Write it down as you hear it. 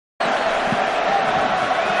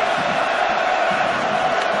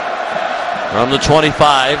From the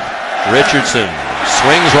 25, Richardson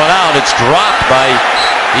swings one out. It's dropped by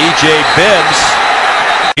E.J. Bibbs.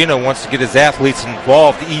 Wants to get his athletes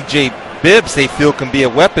involved. E.J. Bibbs, they feel, can be a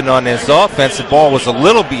weapon on his offense. The ball was a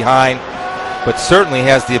little behind, but certainly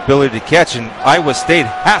has the ability to catch, and Iowa State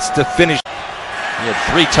has to finish. He had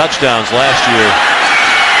 3 touchdowns last year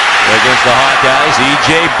against the Hawkeyes.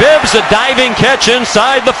 E.J. Bibbs, a diving catch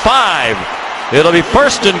inside the 5. It'll be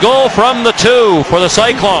 1st and goal from the 2 for the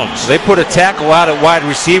Cyclones. They put a tackle out at wide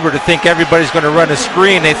receiver to think everybody's going to run a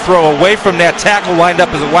screen. They throw away from that tackle lined up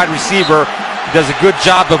as a wide receiver. He does a good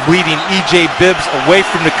job of leading E.J. Bibbs away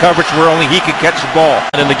from the coverage where only he could catch the ball.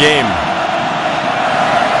 In the game.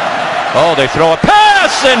 Oh, they throw a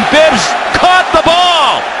pass, and Bibbs caught the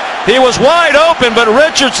ball. He was wide open, but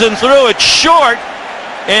Richardson threw it short,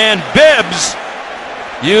 and Bibbs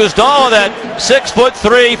used all of that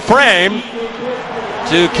 6'3" frame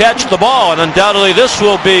to catch the ball, and undoubtedly this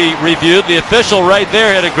will be reviewed. The official right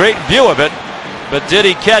there had a great view of it, but did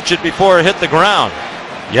he catch it before it hit the ground?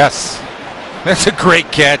 Yes, that's a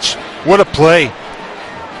great catch. What a play!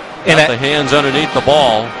 Got the hands underneath the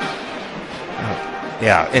ball.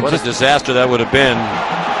 Yeah, and what a disaster that would have been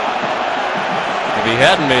if he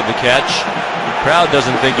hadn't made the catch. The crowd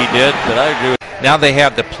doesn't think he did, but I agree with now they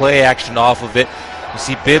have the play action off of it. You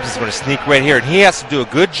see Bibbs is going to sneak right here, and he has to do a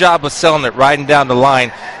good job of selling it riding down the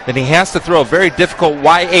line. Then he has to throw a very difficult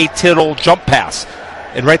Y.A. Tittle jump pass,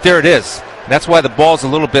 and right there it is. And that's why the ball's a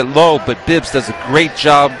little bit low, but Bibbs does a great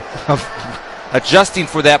job of adjusting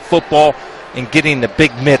for that football and getting the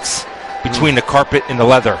big mitts between the carpet and the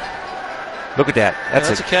leather. Look at that.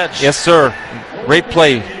 That's a catch. Yes, sir. Great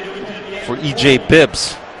play for E.J.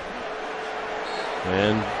 Bibbs.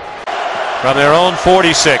 And from their own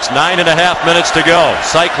 46, 9.5 minutes to go.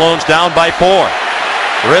 Cyclones down by 4.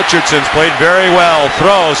 Richardson's played very well.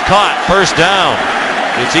 Throws, caught, 1st down.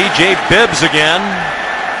 It's E.J. Bibbs again.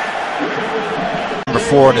 Number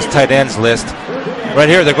 4 on his tight ends list. Right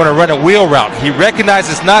here, they're going to run a wheel route. He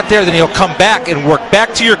recognizes it's not there, then he'll come back and work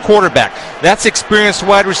back to your quarterback. That's experienced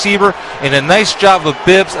wide receiver, and a nice job of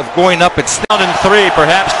Bibbs of going up and down in 3,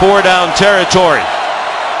 perhaps 4 down territory.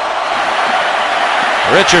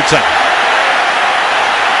 Richardson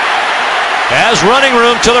has running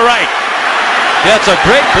room to the right. Gets a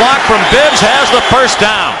great block from Bibbs, has the 1st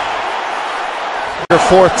down. Their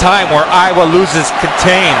 4th time where Iowa loses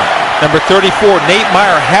contain. Number 34, Nate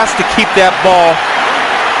Meyer, has to keep that ball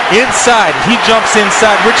inside. He jumps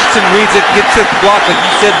inside. Richardson reads it, gets it blocked, like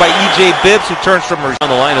you said, by E.J. Bibbs, who turns from her.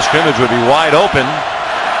 On the line of scrimmage would be wide open.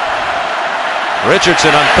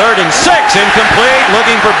 Richardson on 3rd and 6, incomplete.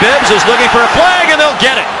 Looking for Bibbs, is looking for a flag, and they'll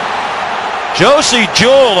get it. Josie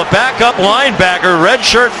Jewell, a backup linebacker,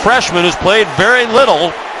 redshirt freshman who's played very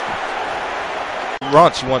little.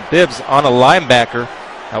 You want Bibbs on a linebacker.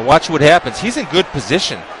 Now watch what happens. He's in good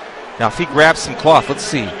position. Now if he grabs some cloth, let's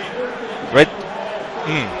see. Right?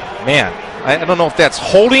 Man, I don't know if that's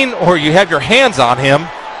holding or you have your hands on him,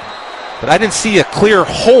 but I didn't see a clear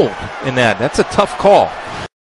hold in that. That's a tough call.